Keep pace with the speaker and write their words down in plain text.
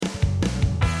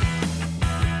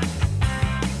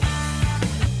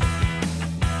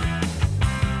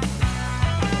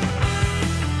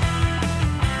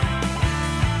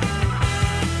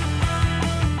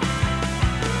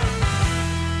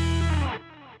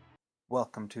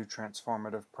Welcome to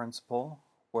Transformative Principal,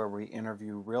 where we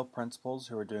interview real principals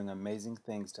who are doing amazing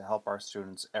things to help our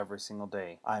students every single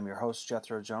day. I'm your host,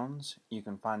 Jethro Jones. You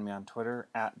can find me on Twitter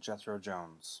at Jethro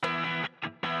Jones.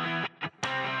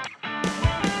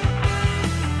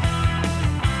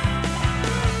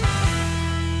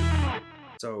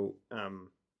 So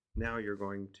now you're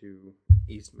going to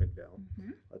East Midvale.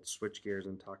 Mm-hmm. Let's switch gears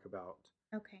and talk about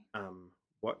Okay.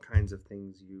 what kinds of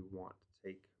things you want to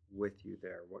take with you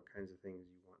there. What kinds of things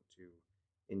you want to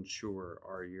ensure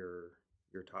are your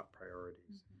top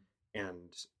priorities. Mm-hmm.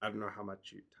 And I don't know how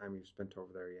much time you've spent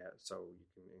over there yet, so you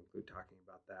can include talking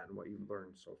about that and what you've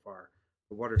learned so far.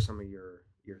 But what are some of your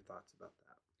thoughts about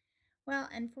that? Well,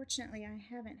 unfortunately, I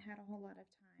haven't had a whole lot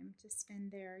of time to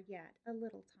spend there yet, a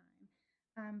little time.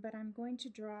 But I'm going to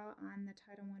draw on the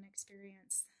Title I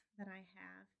experience that I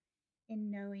have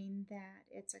in knowing that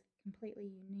it's a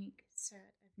completely unique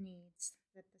set of needs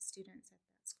that the students at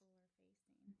that school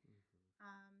are facing.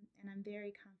 And I'm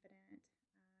very confident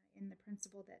in the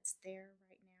principal that's there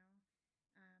right now.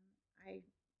 I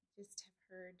just have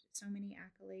heard so many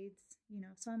accolades,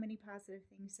 so many positive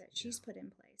things that she's put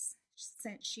in place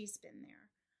since she's been there.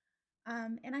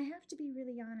 And I have to be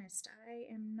really honest, I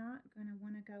am not going to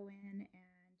want to go in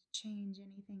and change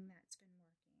anything that's been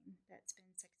working, that's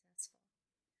been successful.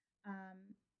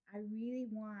 I really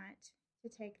want to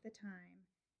take the time,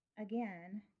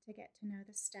 again, to get to know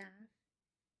the staff,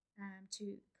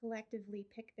 to collectively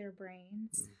pick their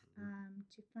brains,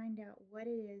 to find out what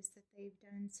it is that they've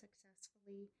done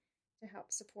successfully to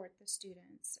help support the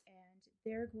students. And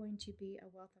they're going to be a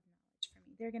wealth of knowledge for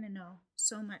me. They're going to know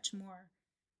so much more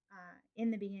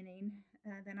in the beginning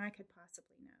than I could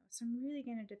possibly know. So I'm really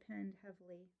going to depend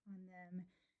heavily on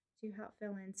them to help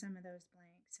fill in some of those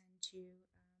blanks and to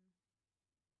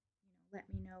let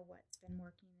me know what's been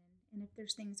working. And if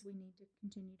there's things we need to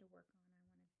continue to work on, I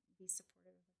want to be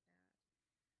supportive of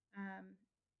that.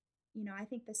 I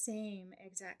think the same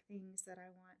exact things that I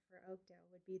want for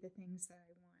Oakdale would be the things that I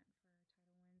want for a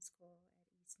Title I school at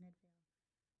East Midvale.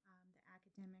 The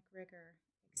academic rigor,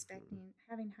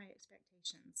 having high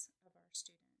expectations of our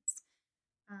students,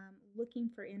 looking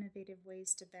for innovative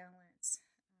ways to balance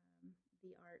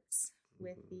the arts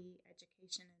with the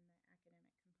education and the academic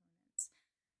components.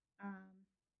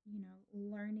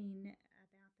 Learning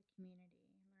about the community,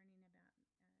 learning about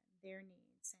their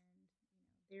needs and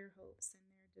their hopes and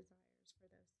their desires for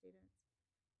those students.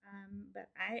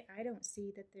 But I don't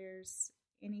see that there's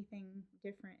anything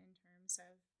different in terms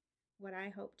of what I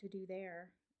hope to do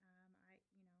there.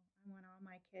 I want all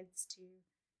my kids to,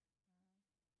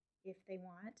 if they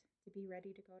want, to be ready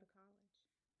to go to college.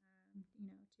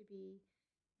 To be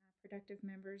productive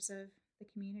members of the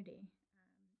community.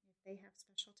 If they have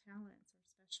special talents or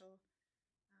special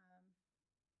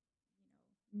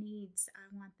needs, I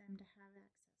want them to have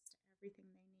access to everything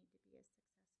they need to be as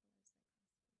successful as they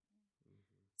possibly can.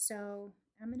 So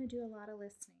I'm going to do a lot of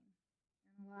listening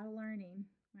and a lot of learning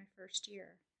my first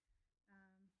year,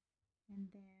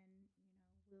 and then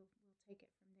we'll take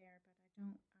it from there. But I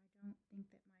don't think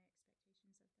that my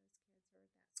expectations of those kids or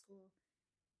that school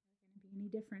are going to be any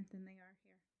different than they are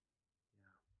here.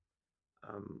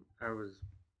 Yeah, I was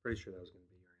pretty sure that was going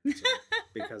to be your answer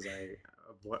because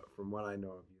from what I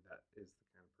know of you, that is the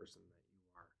kind of person that you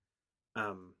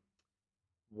are.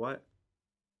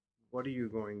 What are you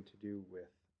going to do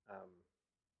with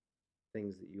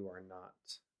things that you are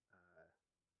not?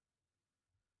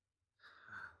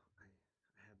 I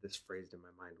had this phrased in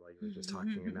my mind while you were just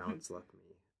talking, and now it's left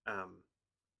me.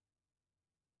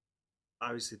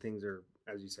 Obviously, things are,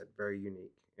 as you said, very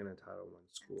unique in a Title I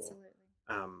school.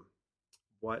 Absolutely.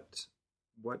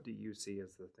 What do you see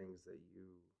as the things that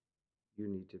you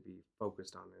need to be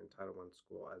focused on in a Title I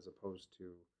school as opposed to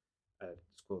a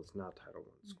school that's not Title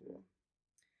I school?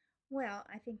 Well,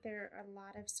 I think there are a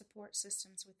lot of support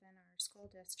systems within our school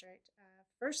district.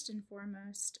 First and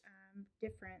foremost,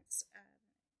 difference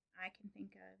I can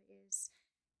think of is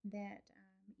that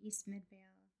East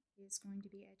Midvale is going to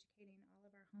be educating all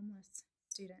of our homeless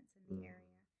students in the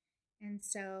area. And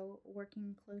so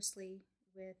working closely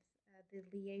with the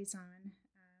liaison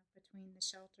between the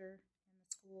shelter and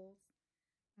the schools,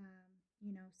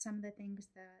 some of the things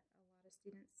that a lot of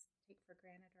students take for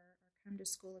granted or come to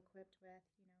school equipped with,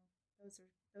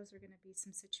 those are going to be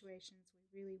some situations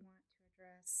we really want to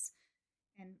address.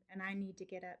 And I need to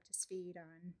get up to speed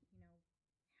on,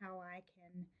 how I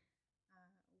can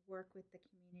work with the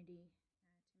community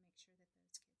to make sure that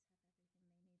those kids have everything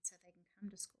they need so they can come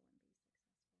to school and be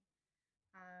successful.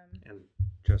 And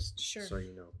just so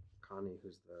you know, Connie,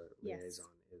 who's the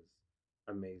liaison, is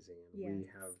amazing. And we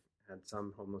have had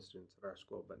some homeless students at our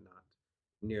school, but not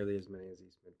nearly as many as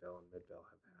East Midvale and Midvale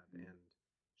have had. And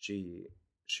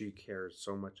she cares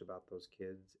so much about those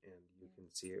kids, and you can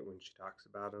see it when she talks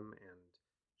about them. And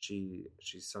she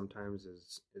sometimes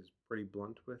is pretty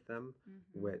blunt with them,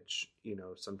 which, you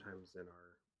know, sometimes in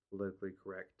our politically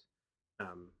correct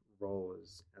role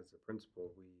as a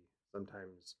principal, we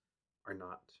sometimes are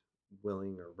not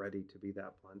willing or ready to be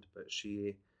that blunt. But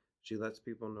she lets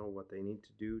people know what they need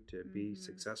to do to be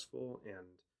successful, and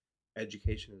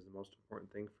education is the most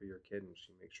important thing for your kid, and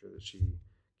she makes sure that she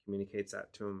communicates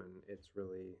that to them. And it's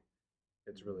really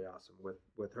awesome.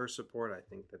 With her support, I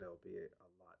think that it'll be a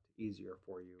lot easier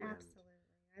for you. Absolutely.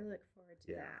 I look forward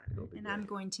to that. And great. I'm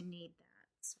going to need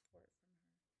that support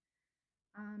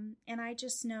from her. And I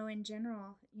just know in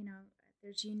general, you know,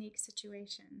 there's unique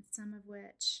situations, some of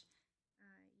which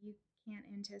you can't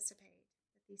anticipate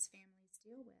that these families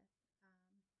deal with.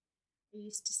 I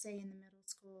used to say in the middle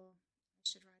school, I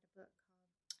should write a book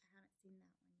called I Haven't Seen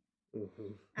That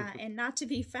One Yet. And not to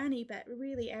be funny, but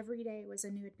really every day was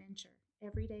a new adventure.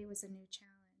 Every day was a new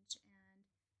challenge.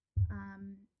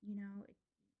 And, you know,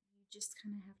 you just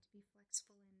kind of have to be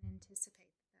flexible and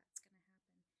anticipate that that's going to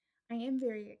happen. I am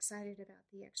very excited about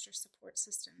the extra support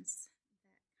systems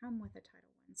that come with a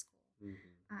Title I school.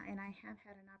 And I have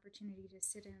had an opportunity to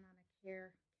sit in on a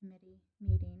care committee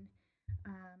meeting,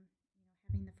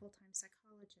 having the full-time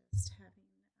psychologist, having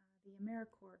the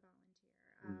AmeriCorps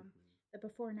volunteer, the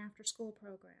before and after school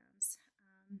programs.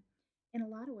 In a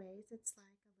lot of ways, it's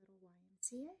like a little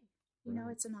YMCA. You know,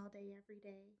 it's an all day, every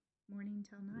day, morning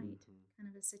till night kind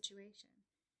of a situation.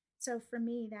 So for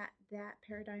me, that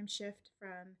paradigm shift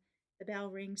from the bell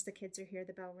rings, the kids are here,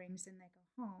 the bell rings, and they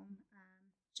go home,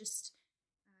 just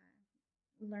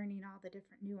learning all the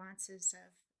different nuances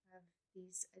of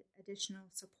these additional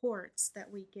supports that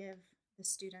we give the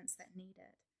students that need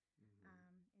it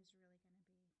is really going to be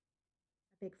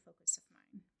a big focus of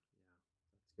mine.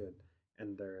 Yeah, that's good.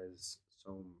 And there is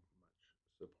so much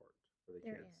support for the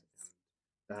there kids. Is.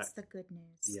 And that's the good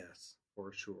news. Yes,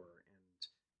 for sure. And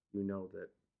you know that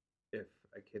if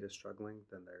a kid is struggling,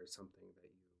 then there's something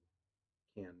that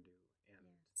you can do. And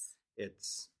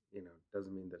it's, you know,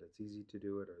 doesn't mean that it's easy to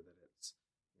do it or that it's,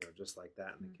 you know, just like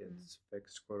that and the kid's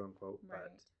fixed, quote unquote.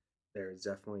 But there's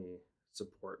definitely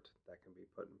support that can be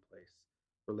put in place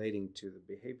relating to the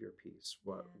behavior piece.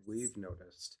 What we've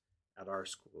noticed at our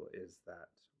school is that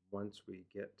once we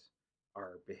get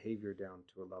our behavior down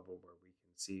to a level where we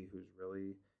can see who's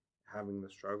really having the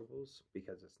struggles,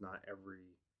 because it's not every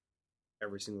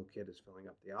single kid is filling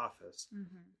up the office,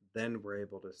 then we're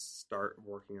able to start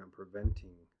working on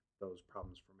preventing those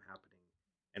problems from happening.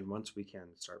 And once we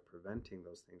can start preventing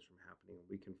those things from happening,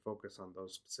 we can focus on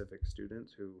those specific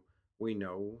students who we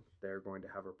know they're going to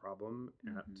have a problem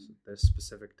at this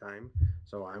specific time.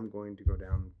 So I'm going to go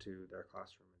down to their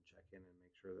classroom and check in and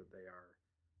make sure that they are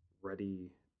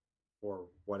ready for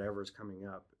whatever's coming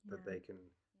up, that they can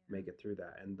make it through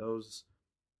that. And those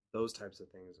types of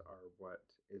things are what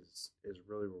is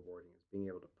really rewarding, is being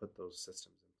able to put those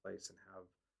systems in place and have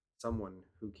someone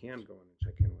who can go in and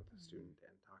check in with a student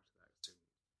and talk to that student.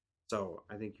 So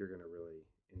I think you're going to really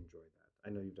enjoy that. I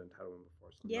know you've done Title I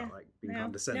before, so I'm not like being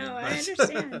condescending. No, I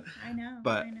understand. I know.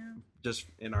 But just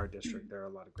in our district, there are a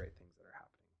lot of great things that are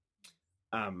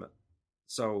happening.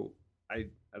 So I'd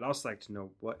also like to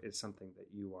know, what is something that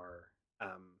you are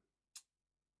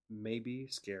maybe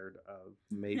scared of,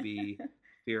 maybe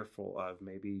fearful of,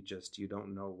 maybe just you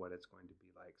don't know what it's going to be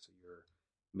like, so you're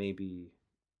maybe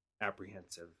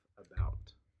apprehensive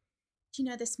about? You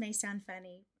know, this may sound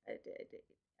funny.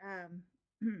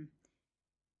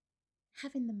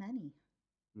 Having the money,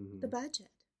 the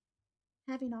budget,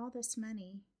 having all this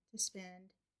money to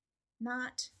spend,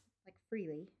 not like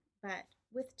freely, but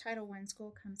with Title I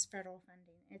school comes federal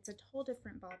funding. It's a whole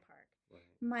different ballpark.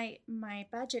 Right. My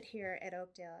budget here at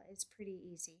Oakdale is pretty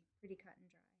easy, pretty cut and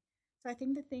dry. So I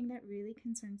think the thing that really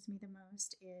concerns me the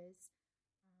most is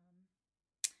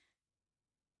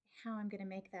how I'm going to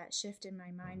make that shift in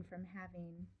my mind from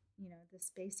having, you know,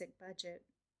 this basic budget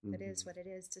that is what it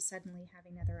is to suddenly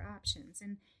having other options,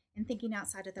 and thinking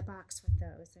outside of the box with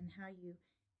those, and how you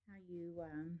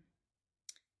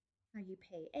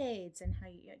pay aides, and how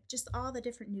you just all the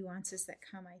different nuances that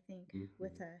come, I think,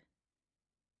 with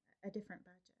a different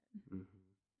budget.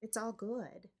 It's all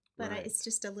good, but it's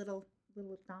just a little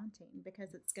daunting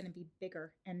because it's going to be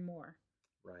bigger and more.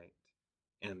 Right.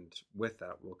 And with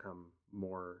that will come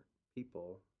more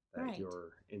people that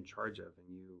you're in charge of.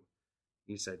 And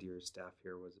you said your staff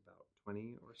here was about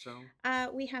 20 or so?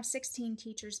 We have 16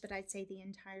 teachers, but I'd say the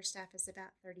entire staff is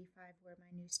about 35, where my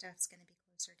new staff's going to be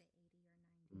closer to 80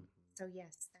 or 90. So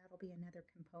yes, that'll be another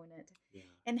component. Yeah.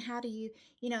 And how do you,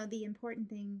 the important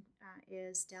thing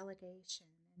is delegation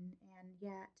and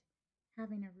yet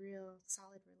having a real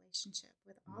solid relationship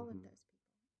with all of those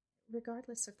people,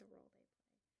 regardless of the role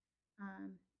they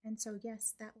play. And so,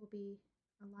 yes, that will be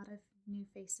a lot of new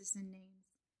faces and names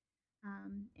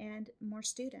and more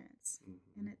students.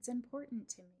 And it's important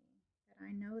to me that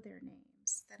I know their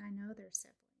names, that I know their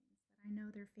siblings, that I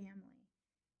know their family.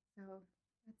 So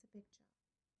that's a big job.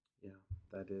 Yeah,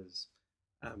 that is.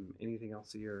 Anything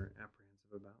else that you're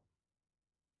apprehensive about?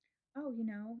 Oh,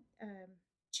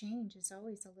 change is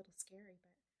always a little scary,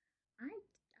 but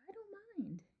I don't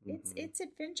mind. It's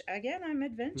adventure. Again, I'm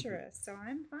adventurous, so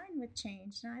I'm fine with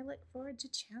change, and I look forward to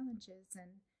challenges and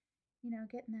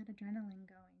getting that adrenaline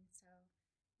going. So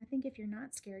I think if you're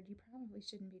not scared, you probably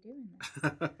shouldn't be doing this.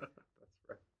 That's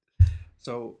right.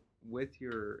 So, with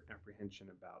your apprehension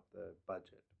about the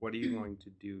budget, what are you going to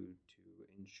do to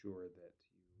ensure that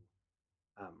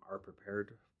you are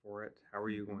prepared for it? How are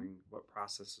you going? What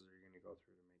processes are you going to go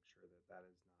through to make sure that that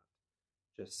is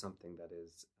not just something that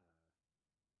is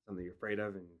something you're afraid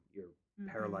of and you're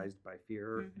paralyzed by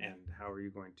fear? And how are you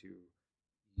going to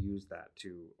use that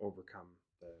to overcome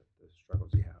the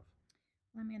struggles you have?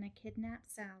 Well, I'm going to kidnap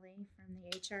Sally from the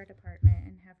HR department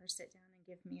and have her sit down and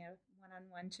give me a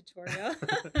one-on-one tutorial.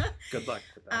 Good luck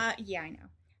with that. Yeah, I know.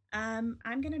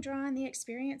 I'm going to draw on the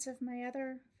experience of my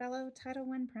other fellow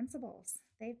Title I principals.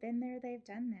 They've been there, they've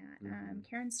done that.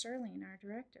 Karen Sterling, our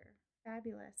director,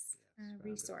 fabulous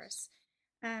resource.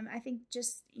 I think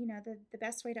just, the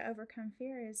best way to overcome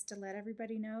fear is to let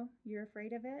everybody know you're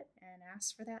afraid of it and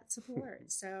ask for that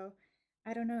support. So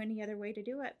I don't know any other way to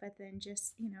do it, but then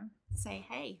just, say,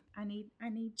 hey, I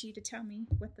need you to tell me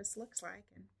what this looks like.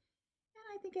 And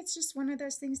I think it's just one of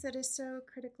those things that is so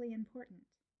critically important,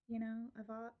 of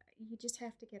all, you just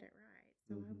have to get it right.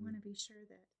 So I want to be sure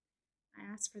that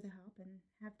I ask for the help and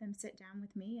have them sit down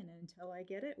with me. And until I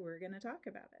get it, we're going to talk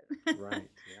about it. Right.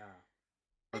 Yeah.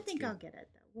 I think I'll get it,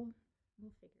 though.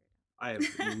 We'll figure it out.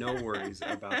 I have no worries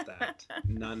about that.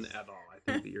 None at all. I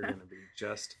think that you're going to be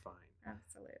just fine.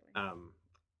 Absolutely.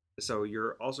 So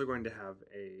you're also going to have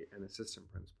an assistant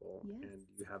principal, yes. and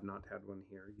you have not had one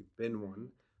here. You've been one.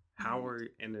 How are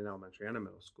in an elementary and a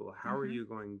middle school? How are you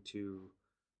going to?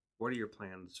 What are your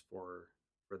plans for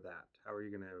that? How are you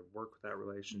going to work with that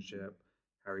relationship?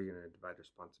 How are you going to divide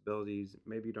responsibilities?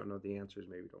 Maybe you don't know the answers.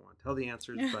 Maybe you don't want to tell the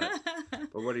answers,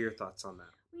 but what are your thoughts on that?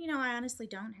 Well, I honestly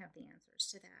don't have the answers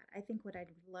to that. I think what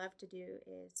I'd love to do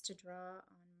is to draw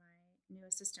on my new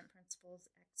assistant principal's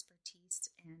expertise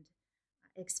and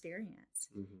experience.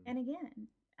 And again,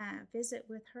 visit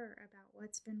with her about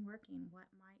what's been working, what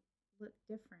might look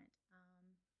different.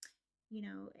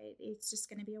 It's just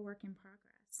going to be a work in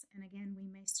progress. And again,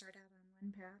 we may start out on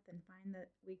one path and find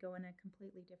that we go in a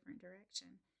completely different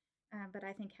direction. But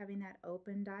I think having that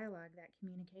open dialogue, that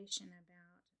communication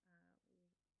about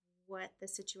what the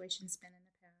situation's been in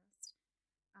the past,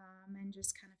 and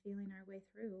just kind of feeling our way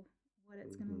through what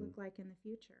it's going to look like in the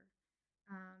future.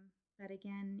 But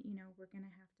again, we're going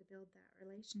to have to build that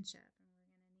relationship, and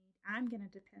I'm going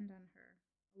to depend on her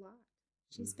a lot.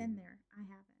 She's been there. I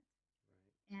haven't.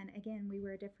 Right. And again, we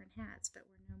wear different hats, but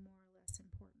we're no more or less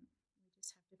important. We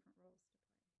just have different roles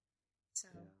to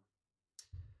play.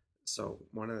 So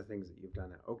one of the things that you've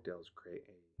done at Oakdale is create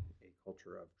a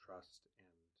culture of trust and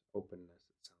openness,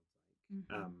 it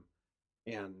sounds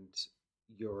like. And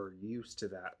you're used to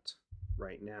that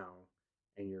right now,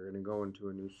 and you're going to go into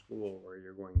a new school where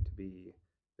you're going to be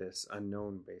this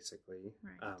unknown, basically.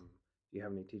 Right. Do you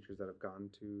have any teachers that have gone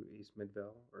to East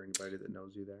Midvale or anybody that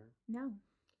knows you there? No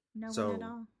one at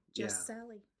all. Just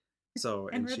Sally. So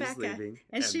and Rebecca, she's leaving.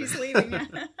 And she's leaving.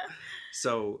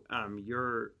 So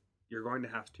you're going to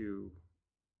have to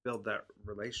build that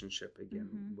relationship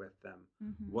again with them.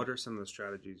 What are some of the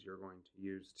strategies you're going to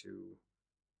use to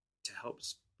help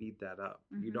speed that up?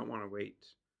 You don't want to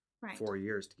wait 4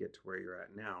 years to get to where you're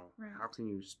at now. Right. How can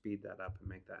you speed that up and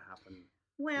make that happen?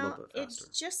 Well, it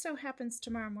just so happens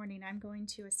tomorrow morning I'm going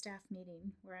to a staff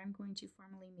meeting where I'm going to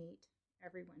formally meet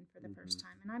everyone for the first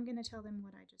time. And I'm going to tell them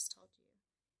what I just told you.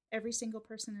 Every single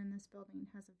person in this building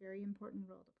has a very important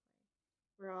role to play.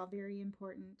 We're all very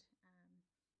important.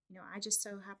 I just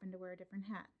so happen to wear a different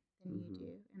hat than you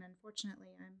do. And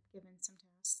unfortunately, I'm given some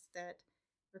tasks that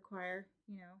require,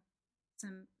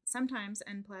 some sometimes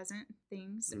unpleasant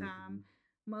things.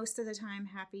 Most of the time,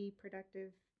 happy,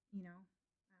 productive,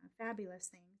 fabulous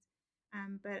things.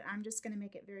 But I'm just going to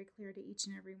make it very clear to each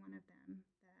and every one of them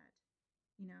that,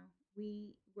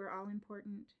 we're all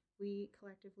important. We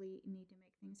collectively need to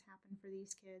make things happen for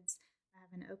these kids. I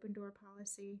have an open door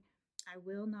policy. I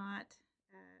will not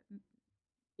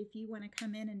if you want to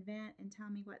come in and vent and tell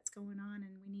me what's going on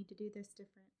and we need to do this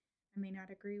different, I may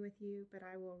not agree with you, but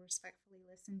I will respectfully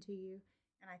listen to you.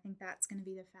 And I think that's going to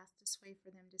be the fastest way for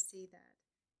them to see that,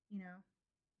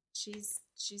 she's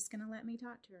going to let me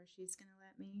talk to her. She's going to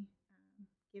let me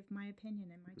give my opinion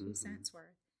and my 2 cents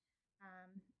worth.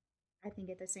 I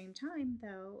think at the same time,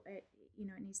 though, it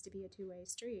needs to be a two-way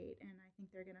street. And I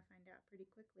think they're going to find out pretty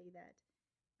quickly that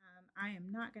I am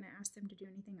not going to ask them to do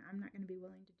anything I'm not going to be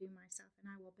willing to do myself.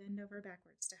 And I will bend over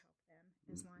backwards to help them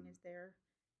as long as they're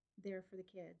there for the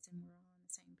kids and we're all on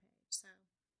the same page. So,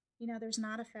 there's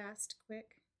not a fast,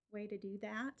 quick way to do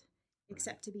that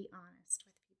except to be honest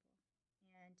with people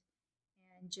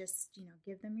and just,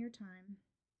 give them your time,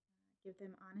 give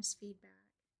them honest feedback,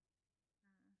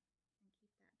 and keep that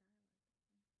dialogue.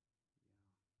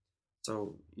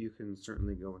 So you can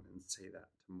certainly go in and say that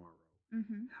tomorrow.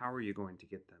 How are you going to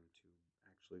get them to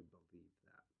actually believe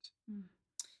that?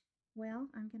 Well,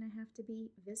 I'm going to have to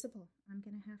be visible. I'm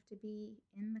going to have to be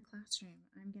in the classroom.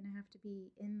 I'm going to have to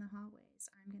be in the hallways.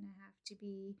 I'm going to have to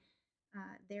be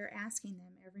there asking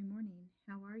them every morning,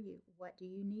 how are you? What do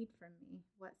you need from me?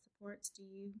 What supports do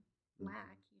you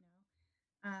lack?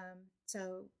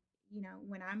 So,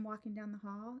 when I'm walking down the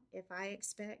hall, if I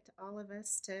expect all of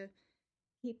us to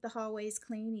keep the hallways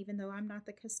clean, even though I'm not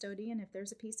the custodian, if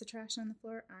there's a piece of trash on the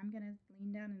floor, I'm going to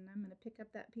lean down and I'm going to pick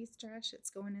up that piece of trash. It's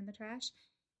going in the trash.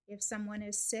 If someone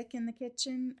is sick in the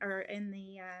kitchen or in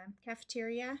the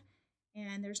cafeteria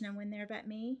and there's no one there but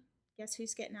me, guess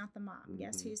who's getting out the mop?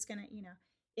 Guess who's going to,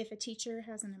 if a teacher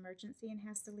has an emergency and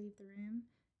has to leave the room,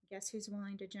 guess who's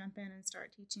willing to jump in and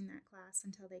start teaching that class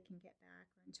until they can get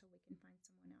back or until we can find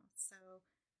someone else. So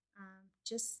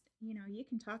just, you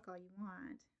can talk all you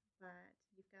want, but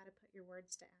you've got to put your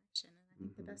words to action. And I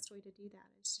think the best way to do that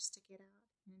is just to get out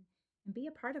and be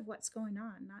a part of what's going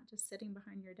on, not just sitting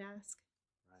behind your desk.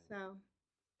 Right. So.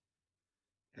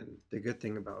 And the good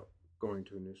thing about going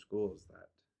to a new school is that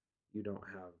you don't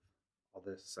have all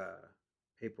this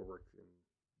paperwork and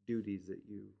duties that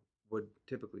you would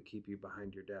typically keep you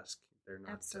behind your desk. They're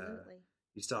not. Absolutely.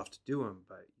 You still have to do them,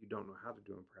 but you don't know how to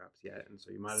do them perhaps yet, and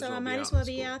so you might as well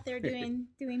be out there doing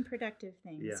productive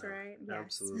things, yeah, right? Yes.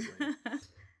 Absolutely.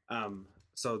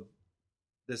 So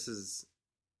this is,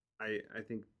 I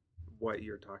think what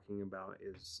you're talking about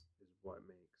is what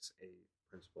makes a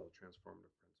principal, a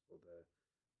transformative principal, the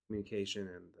communication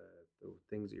and the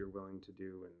things that you're willing to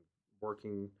do and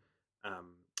working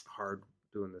hard,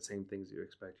 doing the same things that you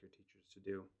expect your teachers to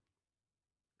do.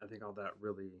 I think all that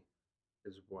really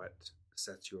is what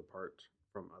sets you apart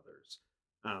from others.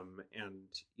 And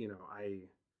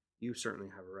you certainly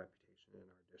have a reputation in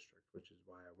our district, which is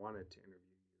why I wanted to interview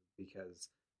you, because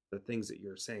the things that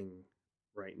you're saying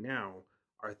right now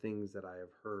are things that I have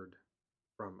heard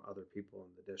from other people in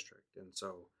the district. And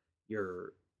so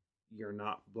you're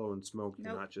not blowing smoke. Nope.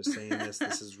 You're not just saying this.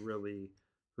 This is really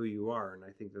who you are. And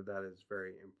I think that is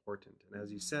very important. And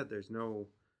as you said, there's no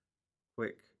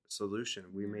quick solution.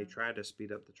 We may try to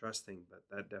speed up the trust thing, but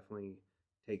that definitely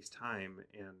takes time.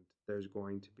 And there's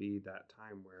going to be that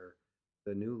time where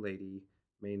the new lady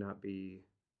may not be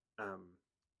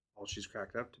all she's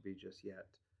cracked up to be just yet.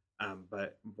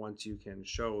 But once you can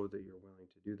show that you're willing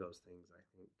to do those things, I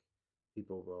think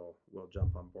people will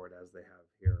jump on board as they have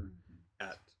here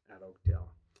at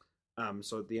Oakdale.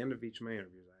 So at the end of each of my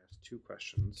interviews, I ask 2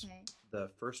 questions. Okay. The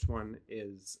first one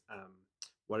is,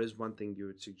 what is one thing you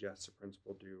would suggest a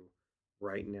principal do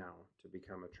right now to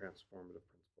become a transformative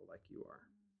principal like you are?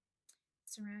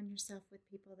 Surround yourself with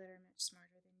people that are much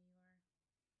smarter than you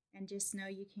are. And just know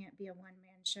you can't be a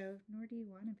one-man show, nor do you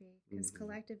want to be. Because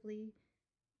collectively,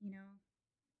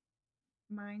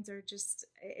 minds are just,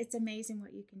 it's amazing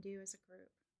what you can do as a group.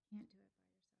 You can't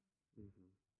do it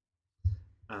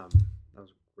by yourself. That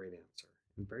was a great answer.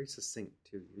 And very succinct,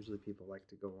 too. Usually people like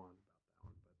to go on about that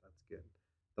one, but that's good.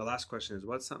 The last question is,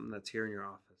 what's something that's here in your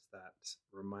office that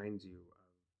reminds you of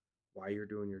why you're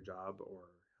doing your job or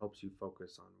helps you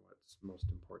focus on what's most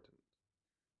important?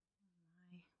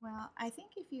 Well, I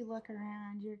think if you look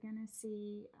around, you're going to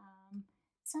see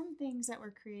some things that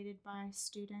were created by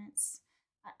students.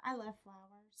 I love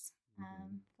flowers.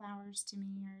 Flowers to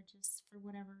me are just, for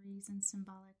whatever reason,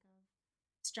 symbolic of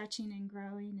stretching and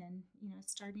growing and,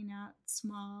 starting out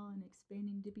small and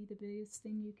expanding to be the biggest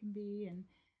thing you can be. And,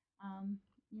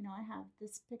 I have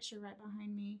this picture right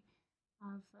behind me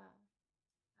of a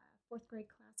 4th grade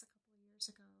class a couple of years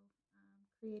ago,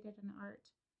 created an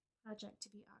art project to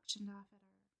be auctioned off at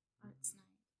our arts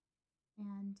night.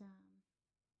 And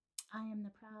I am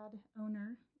the proud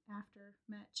owner, after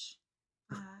much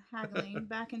haggling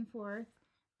back and forth,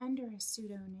 under a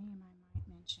pseudo name, I might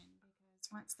mention,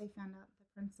 because once they found out the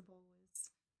principal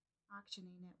was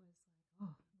auctioning, it was like,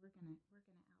 oh, we're gonna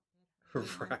outbid her,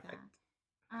 Right. like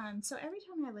that. So every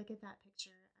time I look at that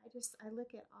picture, I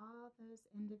look at all those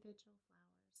individual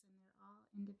flowers, and they're all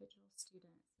individual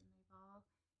students, and they've all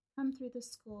come through the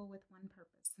school with one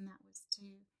purpose, and that was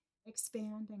to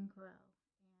expand and grow.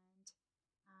 And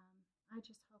I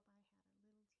just hope I had a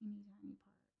little teeny tiny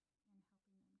part in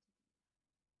helping them to do that.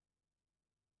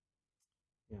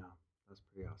 Yeah, that's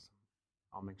pretty awesome.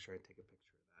 I'll make sure I take a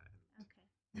picture of that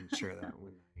and share that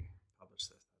when I publish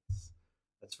this.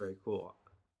 That's very cool.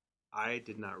 I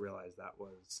did not realize that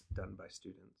was done by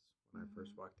students when I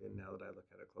first walked in. Now that I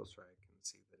look at it closer, I can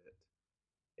see that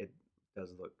it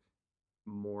does look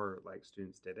more like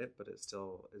students did it, but it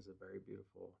still is a very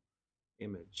beautiful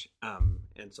image.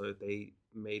 And so they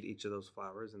made each of those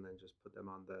flowers and then just put them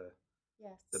on the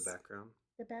background.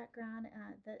 The background,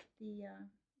 the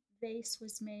vase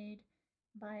was made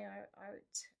by our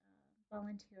art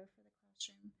volunteer for the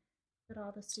classroom, but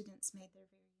all the students made their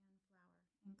very own flower,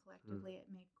 and collectively it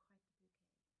made quite the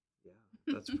bouquet.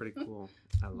 Yeah, that's pretty cool.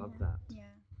 I love that.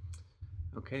 Yeah.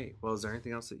 Okay, well, is there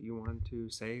anything else that you wanted to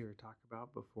say or talk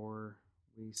about before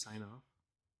we sign off?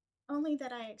 Only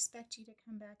that I expect you to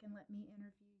come back and let me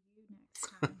interview you next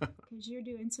time, because you're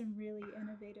doing some really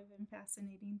innovative and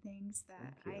fascinating things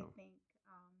that I think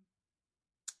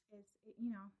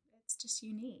it's just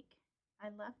unique. I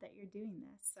love that you're doing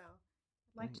this, so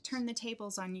I'd like to turn the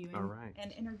tables on you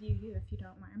and interview you if you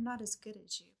don't mind. I'm not as good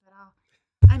as you, but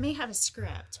I may have a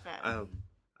script, but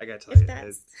I gotta tell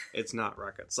you, it's not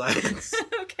rocket science.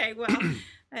 Okay, well,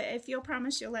 if you'll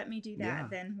promise you'll let me do that,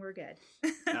 then we're good.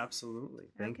 Absolutely.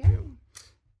 Thank you.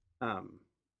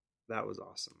 That was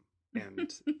awesome.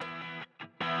 And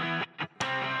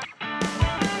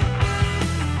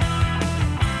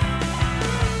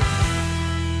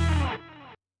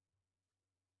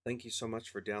thank you so much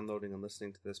for downloading and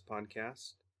listening to this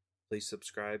podcast. Please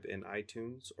subscribe in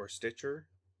iTunes or Stitcher,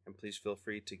 and please feel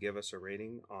free to give us a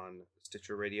rating on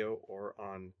Stitcher Radio or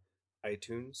on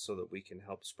iTunes so that we can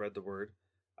help spread the word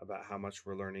about how much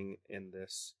we're learning in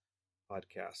this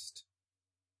podcast.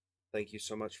 Thank you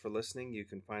so much for listening. You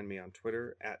can find me on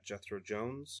Twitter @Jethro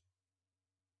Jones.